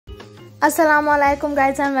Alaikum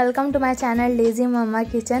guys, and welcome to my channel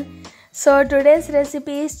Daisymummakitchen. So today's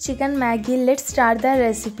recipe is chicken Maggi. Let's start the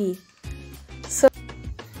recipe. So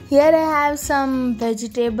here I have some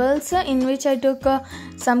vegetables in which I took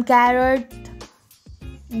some carrot,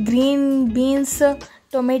 green beans,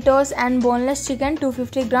 tomatoes and boneless chicken,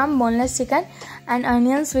 250 gram boneless chicken, and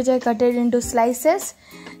onions which I cut it into slices.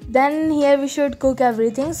 Then here we should cook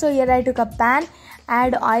everything. So here I took a pan,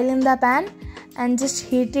 add oil in the pan and just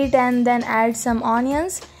heat it, and then add some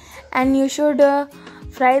onions, and you should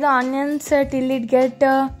fry the onions till it get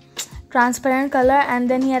transparent color. And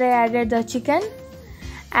then here I added the chicken.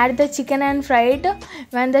 Add the chicken and fry it.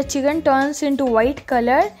 When the chicken turns into white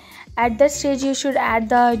color, at that stage you should add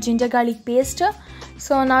the ginger garlic paste.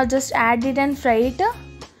 So now just add it and fry it.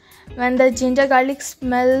 When the ginger garlic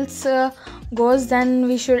smells goes, then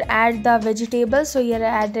we should add the vegetables. So here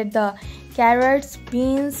I added the carrots,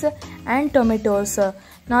 beans and tomatoes.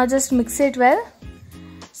 Now just mix it well.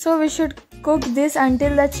 So we should cook this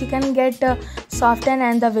until the chicken get softened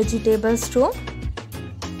and the vegetables too.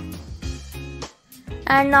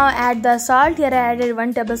 And now add the salt. Here I added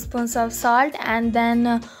 1 tablespoon of salt, and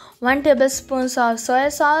then 1 tablespoon of soy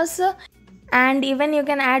sauce, and even you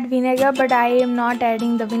can add vinegar, but I am not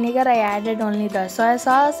adding the vinegar. I added only the soy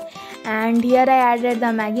sauce. And here I added the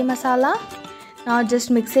Maggi masala. Now just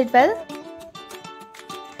mix it well,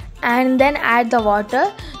 and then add the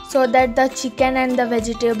water so that the chicken and the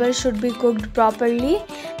vegetables should be cooked properly,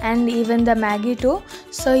 and even the Maggi too.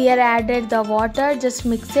 So here I added the water, just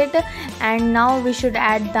mix it, and now we should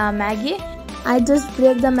add the Maggi. I just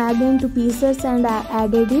break the Maggi into pieces and I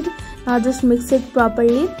added it. Now just mix it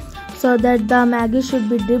properly so that the Maggi should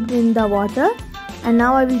be dipped in the water. And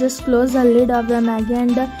now I will just close the lid of the Maggi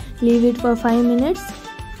and leave it for 5 minutes.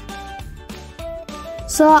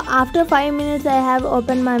 So after 5 minutes I have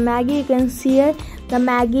opened my Maggi. You can see here the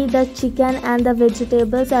Maggi, the chicken and the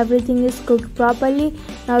vegetables, everything is cooked properly.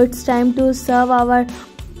 Now it's time to serve our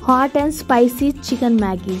hot and spicy chicken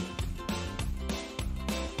Maggi.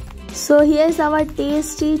 So here's our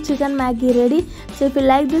tasty chicken Maggi ready. So if you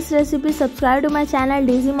like this recipe, subscribe to my channel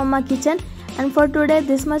Daisymummakitchen. And for today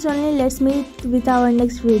this much only. Let's meet with our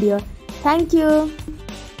next video. Thank you.